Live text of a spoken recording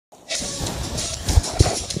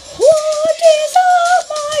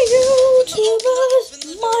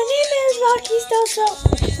Rocky Stelzo.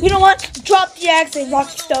 You know what? Drop the accent,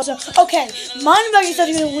 Rocky Stelzo. Okay, my name is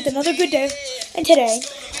Rocky Stelzo with another good day. And today,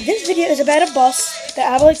 this video is about a bus that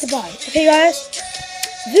I would like to buy. Okay, guys?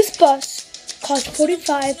 This bus cost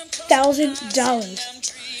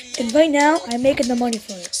 $45,000. And right now, I'm making the money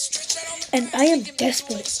for it. And I am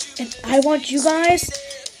desperate. And I want you guys,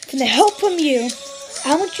 from the help from you,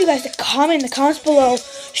 I want you guys to comment in the comments below,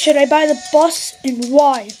 should I buy the bus and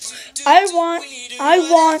why? I want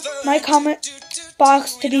my comment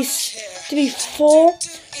box to be full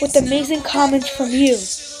with amazing comments from you.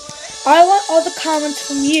 I want all the comments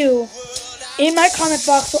from you in my comment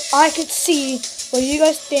box so I could see what you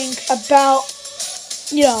guys think about,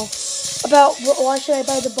 about why should I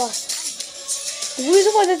buy the bus. The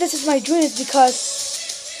reason why this is my dream is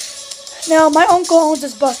because now my uncle owns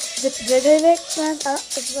this bus. Did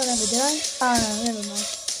I? Never mind.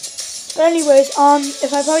 But anyways,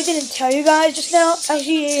 if I probably didn't tell you guys just now,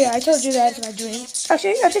 actually, yeah, I told you that it's my dream.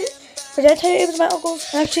 Actually, did I tell you it was my uncle's?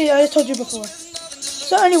 Actually, I just told you before.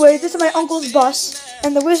 So anyways, this is my uncle's bus,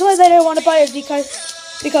 and the reason why that I want to buy it is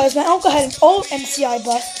because my uncle had an old MCI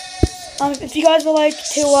bus. If you guys would like to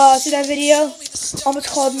see that video, it's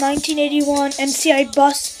called 1981 MCI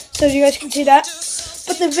bus, so you guys can see that.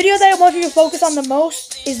 But the video that I want you to focus on the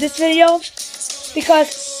most is this video,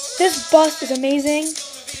 because this bus is amazing.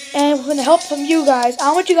 And with the help from you guys,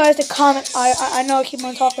 I want you guys to comment. I know I keep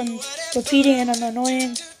on talking, repeating, and I'm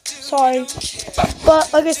annoying. Sorry.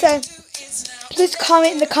 But like I said, please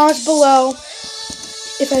comment in the comments below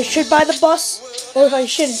if I should buy the bus or if I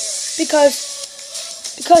shouldn't. Because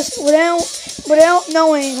without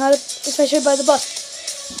knowing if I should buy the bus,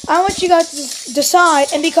 I want you guys to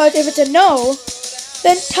decide. And because if it's a no,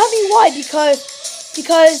 then tell me why. Because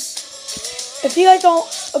if you guys don't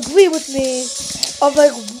agree with me, of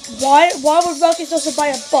like why would Rocky supposed to buy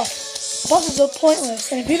a bus? Buses are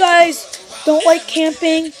pointless. And if you guys don't like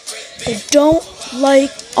camping or don't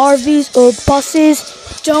like RVs or buses,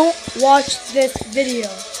 don't watch this video.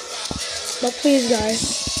 But please,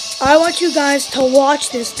 guys, I want you guys to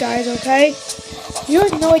watch this, guys. Okay? You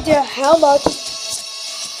have no idea how much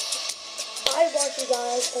I want you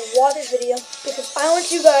guys to watch this video, because I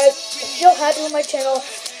want you guys to feel happy with my channel.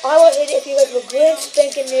 I will hate it if you guys were brand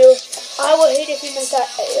spanking new. I will hate it if you missed that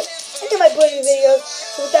into my brand new videos.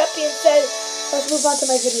 So with that being said, let's move on to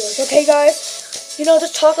my videos. Okay, guys?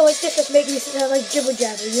 Just talking like this just makes me sound like jibber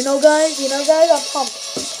jabber. You know, guys, I'm pumped.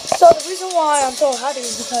 So the reason why I'm so happy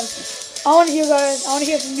is because I want to hear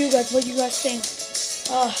from you guys what you guys think.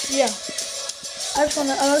 Yeah. I just want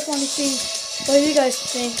to see what you guys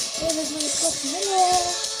think.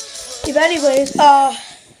 But anyways, I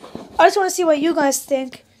just want to see what you guys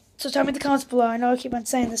think. So tell me in the comments below. I know I keep on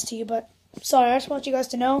saying this to you, but sorry. I just want you guys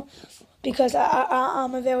to know, because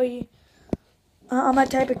I'm a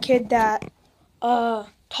type of kid that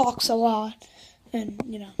talks a lot, and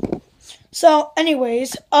So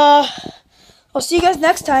anyways, I'll see you guys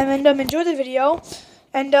next time, and enjoy the video,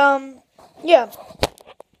 and yeah.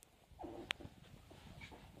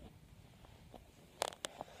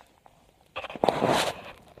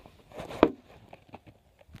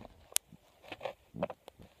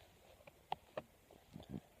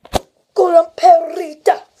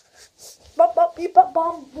 Perita.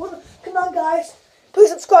 Come on, guys. Please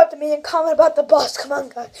subscribe to me and comment about the bus. Come on,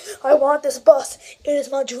 guys. I want this bus. It is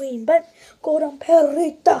my dream. But Golden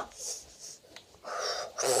Perita.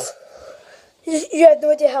 You have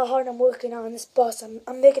no idea how hard I'm working on this bus.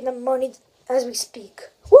 I'm making the money as we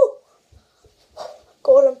speak. Woo!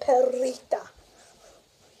 Golden Perita.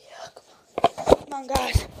 Yeah, come on. Come on,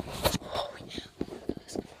 guys.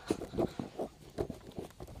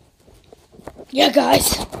 Yeah,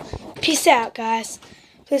 guys. Peace out, guys.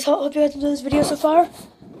 Please hope you guys enjoyed this video so far.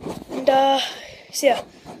 And, so yeah.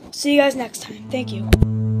 See you guys next time. Thank you.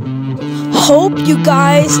 Hope you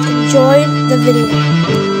guys enjoyed the video.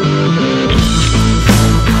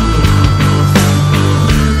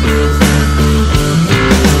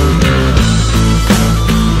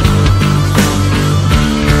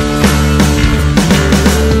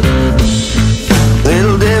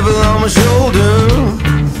 Little devil on my shoulder.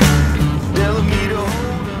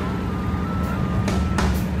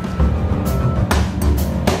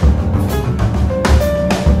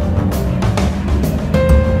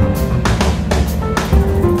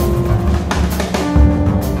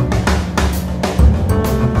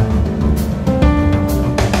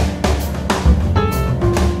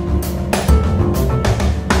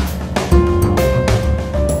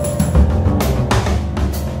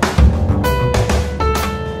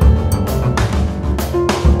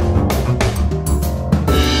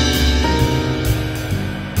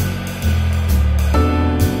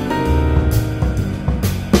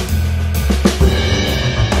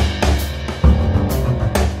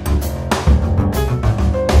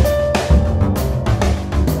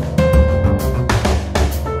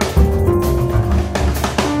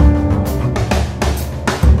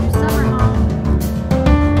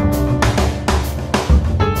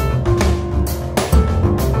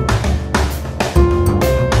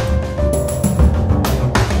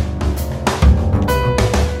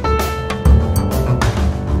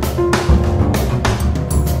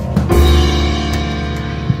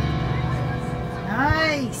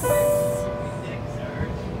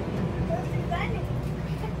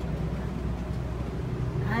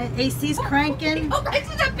 AC's cranking. Oh, this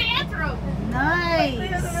is a bathroom. Nice.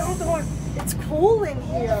 It's cool in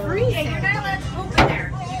here. Yeah, you're not allowed to poop in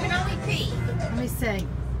there. You can only pee. Let me see.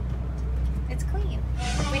 It's clean.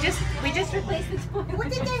 We just replaced the toilet. What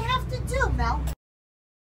did they have to do, Mel?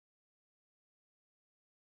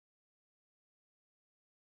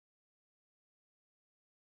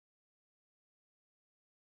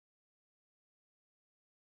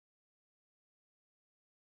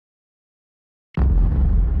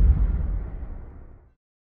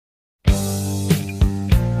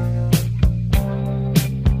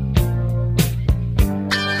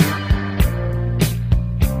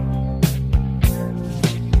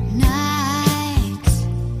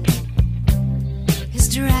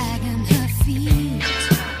 Dragging her feet.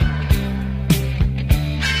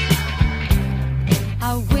 I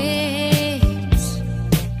wait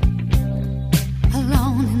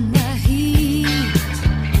alone in the heat.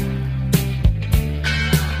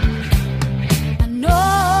 I know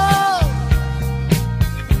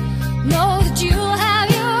that you'll have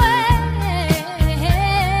your way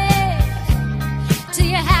till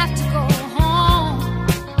you have to go home.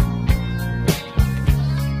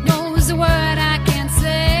 Knows the word I can't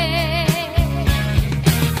say,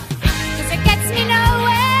 'cause it gets me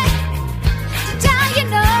nowhere to tell you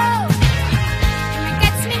no, and it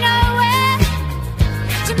gets me nowhere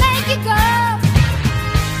to make you go.